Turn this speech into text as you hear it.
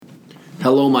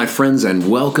Hello, my friends,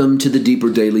 and welcome to the Deeper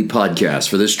Daily Podcast.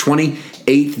 For this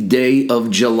 28th day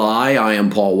of July, I am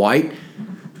Paul White.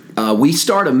 We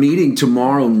start a meeting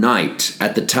tomorrow night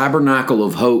at the Tabernacle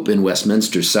of Hope in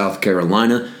Westminster, South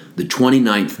Carolina, the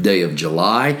 29th day of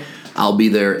July. I'll be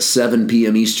there at 7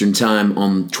 p.m. Eastern Time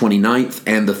on 29th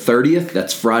and the 30th.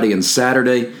 That's Friday and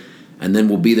Saturday. And then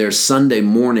we'll be there Sunday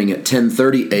morning at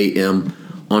 10:30 a.m.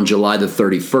 on July the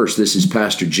 31st. This is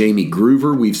Pastor Jamie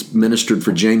Groover. We've ministered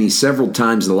for Jamie several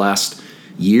times the last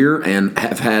year and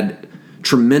have had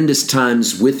tremendous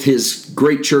times with his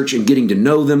great church and getting to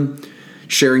know them,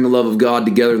 sharing the love of God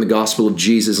together in the gospel of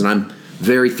Jesus. And I'm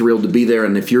very thrilled to be there.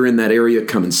 And if you're in that area,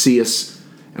 come and see us.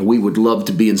 And we would love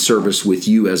to be in service with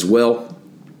you as well.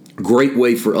 Great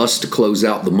way for us to close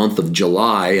out the month of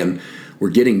July. And we're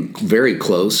getting very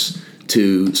close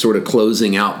to sort of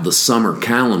closing out the summer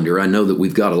calendar. I know that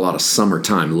we've got a lot of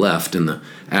summertime left in the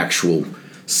actual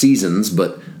seasons,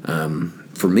 but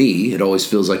for me, it always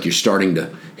feels like you're starting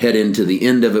to head into the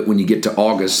end of it when you get to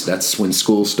August. That's when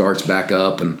school starts back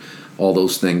up and all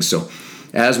those things. So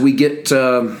as we get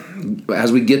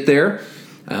there,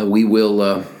 we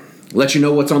will let you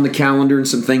know what's on the calendar and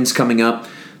some things coming up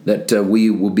that we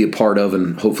will be a part of,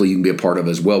 and hopefully you can be a part of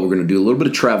as well. We're going to do a little bit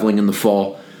of traveling in the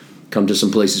fall, come to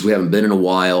some places we haven't been in a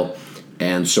while,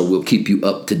 and so we'll keep you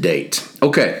up to date.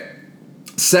 Okay,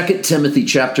 2 Timothy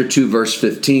chapter 2, verse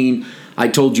 15. I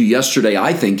told you yesterday,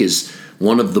 I think, is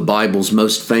one of the Bible's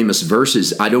most famous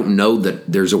verses. I don't know that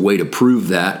there's a way to prove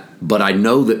that, but I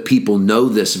know that people know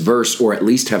this verse, or at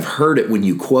least have heard it when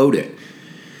you quote it.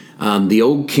 The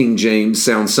old King James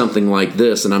sounds something like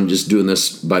this, and I'm just doing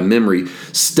this by memory.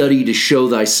 Study to show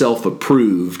thyself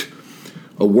approved,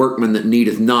 a workman that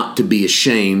needeth not to be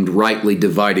ashamed, rightly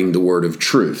dividing the word of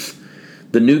truth.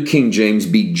 The New King James,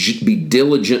 be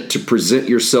diligent to present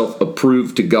yourself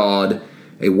approved to God,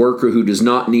 a worker who does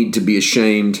not need to be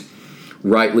ashamed,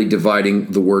 rightly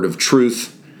dividing the word of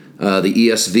truth. The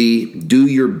ESV, do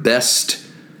your best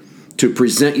to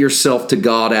present yourself to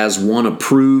God as one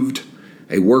approved,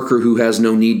 a worker who has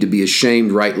no need to be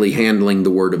ashamed, rightly handling the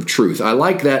word of truth. I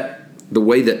like that. The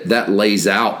way that lays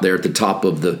out there at the top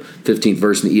of the 15th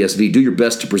verse in the ESV, do your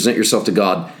best to present yourself to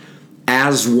God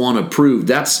as one approved.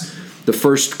 That's the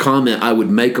first comment I would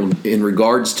make in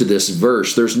regards to this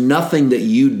verse. There's nothing that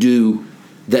you do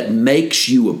that makes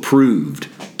you approved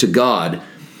to God.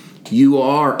 You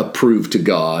are approved to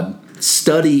God.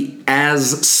 Study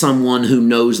as someone who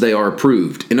knows they are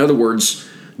approved. In other words,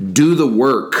 do the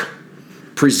work.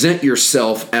 Present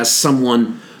yourself as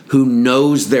someone who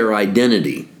knows their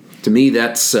identity. To me,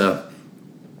 that's the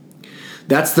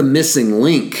missing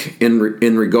link in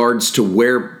regards to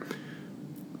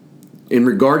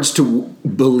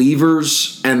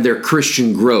believers and their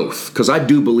Christian growth. Because I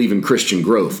do believe in Christian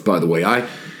growth, by the way.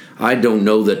 I don't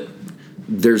know that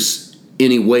there's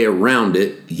any way around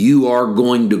it. You are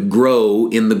going to grow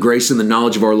in the grace and the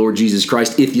knowledge of our Lord Jesus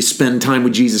Christ if you spend time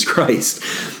with Jesus Christ.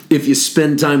 If you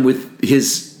spend time with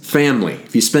His family,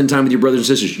 if you spend time with your brothers and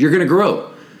sisters, you're going to grow.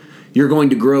 You're going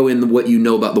to grow in what you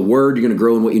know about the Word. You're going to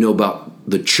grow in what you know about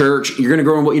the church. You're going to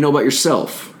grow in what you know about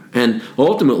yourself. And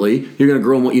ultimately, you're going to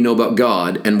grow in what you know about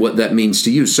God and what that means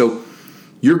to you. So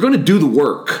you're going to do the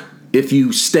work if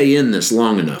you stay in this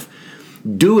long enough.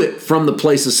 Do it from the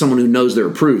place of someone who knows they're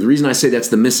approved. The reason I say that's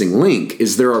the missing link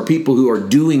is there are people who are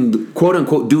doing, quote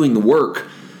unquote, doing the work,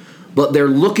 but they're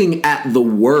looking at the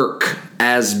work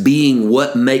as being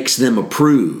what makes them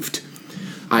approved.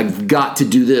 I've got to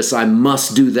do this. I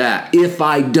must do that. If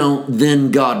I don't,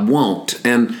 then God won't.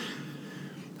 And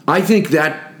I think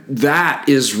that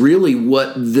is really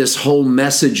what this whole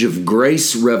message of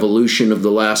grace revolution of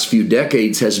the last few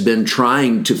decades has been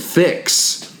trying to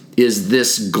fix, is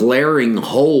this glaring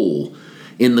hole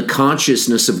in the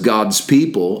consciousness of God's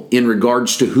people in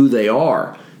regards to who they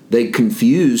are. They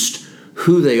confused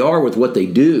who they are with what they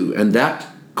do, and that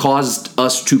caused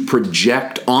us to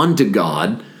project onto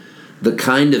God the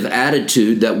kind of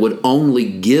attitude that would only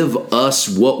give us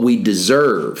what we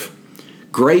deserve.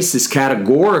 Grace is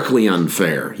categorically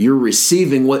unfair. You're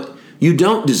receiving what you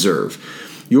don't deserve.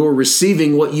 You're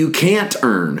receiving what you can't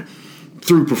earn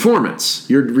through performance.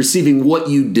 You're receiving what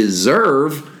you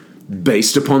deserve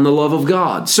based upon the love of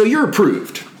God. So you're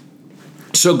approved.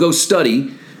 So go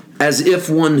study as if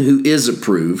one who is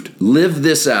approved. Live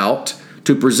this out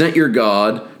to present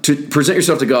yourself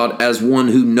to God as one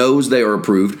who knows they are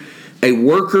approved. A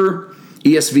worker,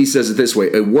 ESV says it this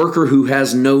way, a worker who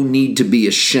has no need to be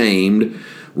ashamed,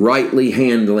 rightly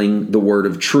handling the word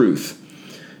of truth.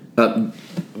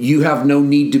 You have no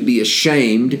need to be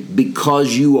ashamed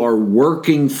because you are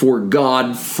working for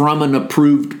God from an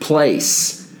approved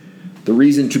place. The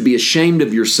reason to be ashamed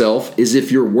of yourself is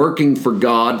if you're working for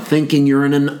God thinking you're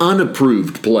in an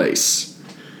unapproved place.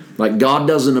 Like God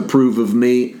doesn't approve of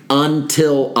me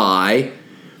until I.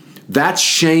 That's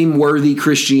shame-worthy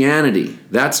Christianity.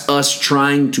 That's us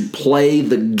trying to play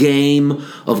the game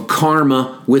of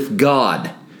karma with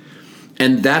God.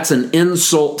 And that's an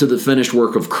insult to the finished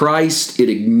work of Christ. It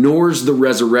ignores the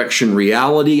resurrection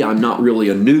reality. I'm not really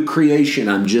a new creation.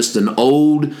 I'm just the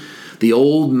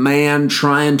old man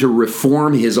trying to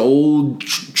reform his old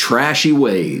trashy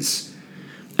ways.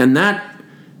 And that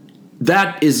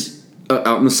is, I'm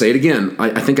going to say it again.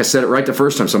 I think I said it right the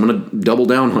first time, so I'm going to double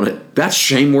down on it. That's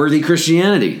shame-worthy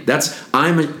Christianity.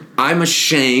 I'm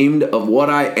ashamed of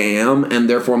what I am, and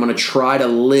therefore I'm going to try to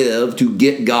live to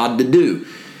get God to do.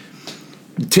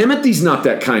 Timothy's not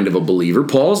that kind of a believer.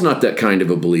 Paul's not that kind of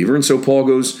a believer. And so Paul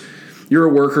goes, you're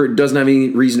a worker. It doesn't have any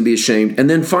reason to be ashamed. And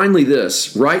then finally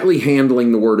this, rightly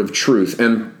handling the word of truth.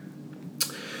 And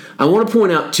I want to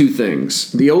point out two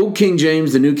things. The Old King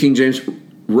James, the New King James,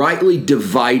 rightly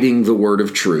dividing the word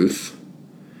of truth.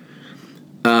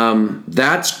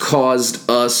 That's caused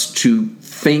us to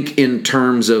think in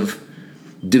terms of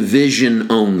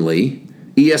division only.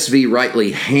 ESV,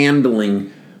 rightly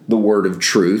handling the word of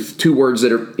truth. Two words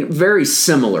that are very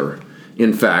similar,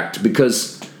 in fact,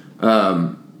 because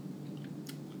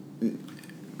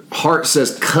Hart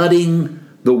says cutting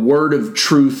the word of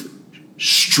truth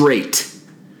straight.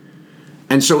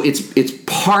 And so it's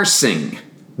parsing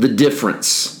the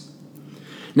difference.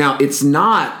 Now, it's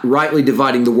not rightly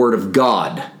dividing the word of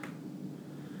God.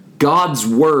 God's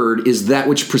word is that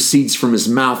which proceeds from his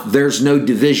mouth. There's no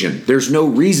division. There's no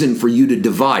reason for you to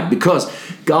divide because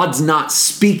God's not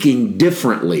speaking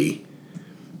differently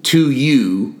to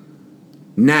you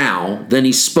now than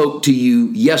he spoke to you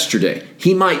yesterday.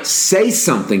 He might say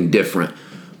something different,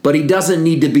 but he doesn't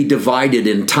need to be divided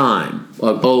in time.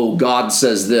 Like, oh, God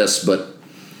says this, but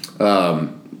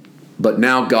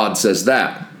now God says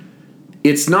that.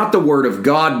 It's not the word of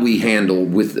God we handle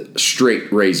with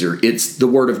straight razor. It's the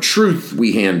word of truth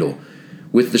we handle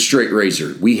with the straight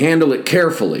razor. We handle it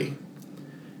carefully.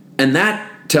 And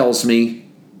that tells me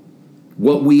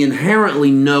what we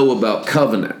inherently know about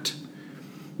covenant.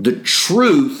 The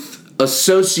truth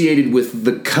associated with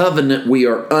the covenant we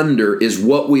are under is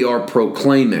what we are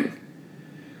proclaiming.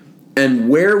 And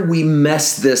where we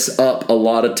mess this up a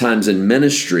lot of times in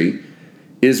ministry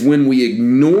is when we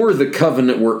ignore the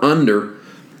covenant we're under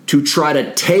to try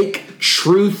to take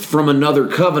truth from another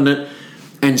covenant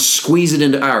and squeeze it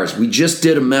into ours. We just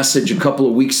did a message a couple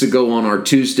of weeks ago on our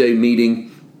Tuesday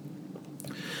meeting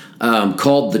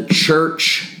called The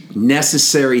Church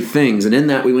Necessary Things. And in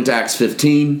that we went to Acts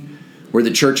 15, where the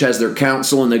church has their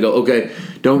council and they go, okay,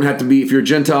 don't have to be, if you're a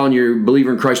Gentile and you're a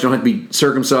believer in Christ, you don't have to be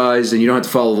circumcised and you don't have to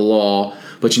follow the law,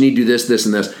 but you need to do this, this,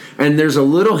 and this. And there's a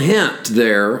little hint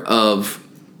there of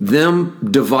them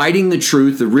dividing the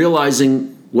truth, of realizing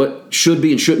what should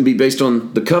be and shouldn't be based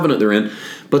on the covenant they're in.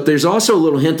 But there's also a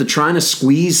little hint of trying to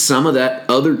squeeze some of that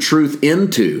other truth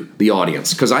into the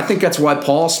audience. Because I think that's why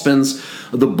Paul spends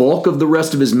the bulk of the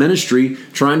rest of his ministry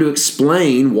trying to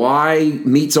explain why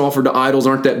meats offered to idols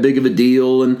aren't that big of a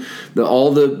deal and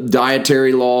all the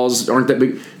dietary laws aren't that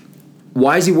big.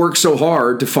 Why does he work so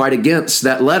hard to fight against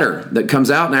that letter that comes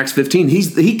out in Acts 15?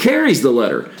 He carries the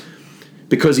letter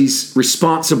because he's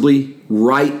responsibly,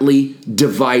 rightly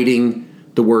dividing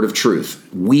the word of truth.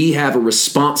 We have a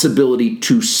responsibility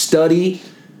to study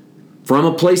from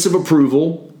a place of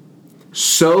approval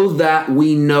so that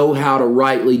we know how to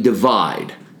rightly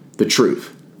divide the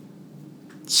truth.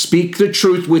 Speak the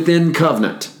truth within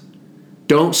covenant.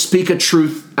 Don't speak a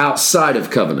truth outside of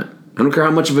covenant. I don't care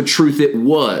how much of a truth it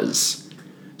was.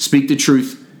 Speak the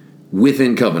truth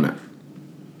within covenant.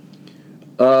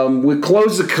 We'll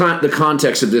close the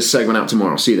context of this segment out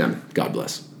tomorrow. See you then. God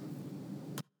bless.